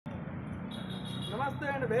Namaste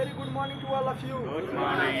and very good morning to all of you. Good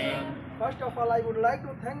morning. First of all, I would like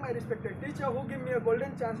to thank my respected teacher who gave me a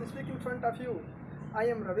golden chance to speak in front of you. I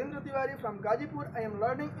am Ravindra Tiwari from Gazipur. I am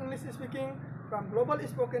learning English speaking from Global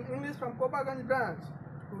Spoken English from Kopaganj branch.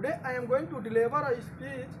 Today I am going to deliver a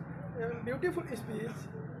speech, a beautiful speech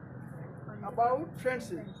about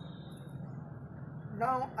friendship.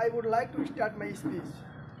 Now I would like to start my speech.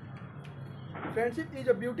 Friendship is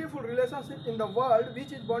a beautiful relationship in the world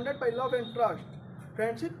which is bonded by love and trust.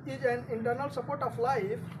 Friendship is an internal support of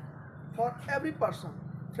life for every person.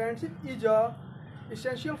 Friendship is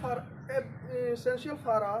essential for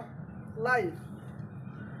a life.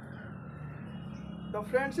 The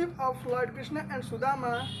friendship of Lord Krishna and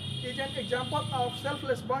Sudama is an example of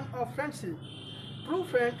selfless bond of friendship. True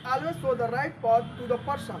friends always show the right path to the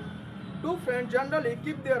person. Two friends generally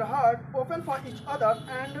keep their heart open for each other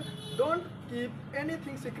and don't keep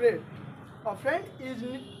anything secret. A friend is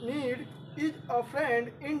need is a friend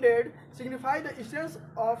indeed signify the essence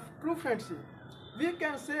of true friendship. We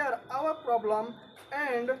can share our problem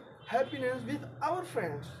and happiness with our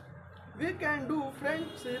friends. We can do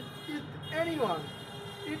friendship with anyone.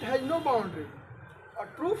 It has no boundary. A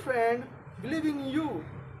true friend believes in you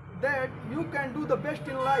that you can do the best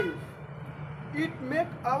in life. It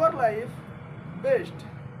makes our life best.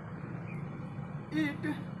 It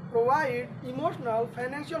provides emotional,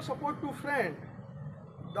 financial support to friends.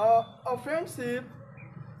 A friendship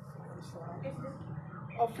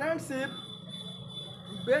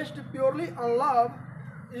based purely on love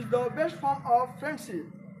is the best form of friendship.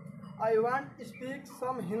 I want to speak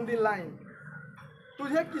some Hindi line.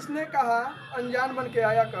 तुझे किसने कहा अनजान बन के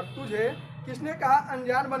आया कर, तुझे किसने कहा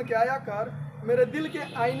अनजान बन के आया कर, मेरे दिल के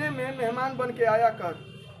आईने में मेहमान बन के आया कर,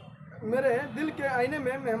 मेरे दिल के आईने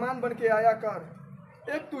में मेहमान बन के आया कर।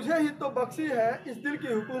 एक तुझे ही तो बख्शी है इस दिल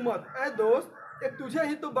की हुकूमत, ऐ दोस्त एक तुझे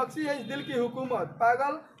ही तो बख्शी है इस दिल की हुकूमत,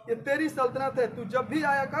 पागल ये तेरी सल्तनत है, तू जब भी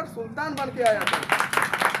आया कर सुल्तान बन के आया कर।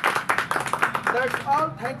 That's all.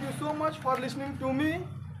 Thank you so much for listening to me.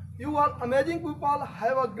 You all amazing people.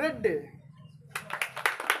 Have a great day.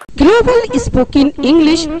 Global spoken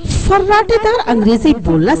English फर्राटेदार अंग्रेजी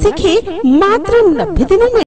बोलना सीखे मात्र 90 दिनों में।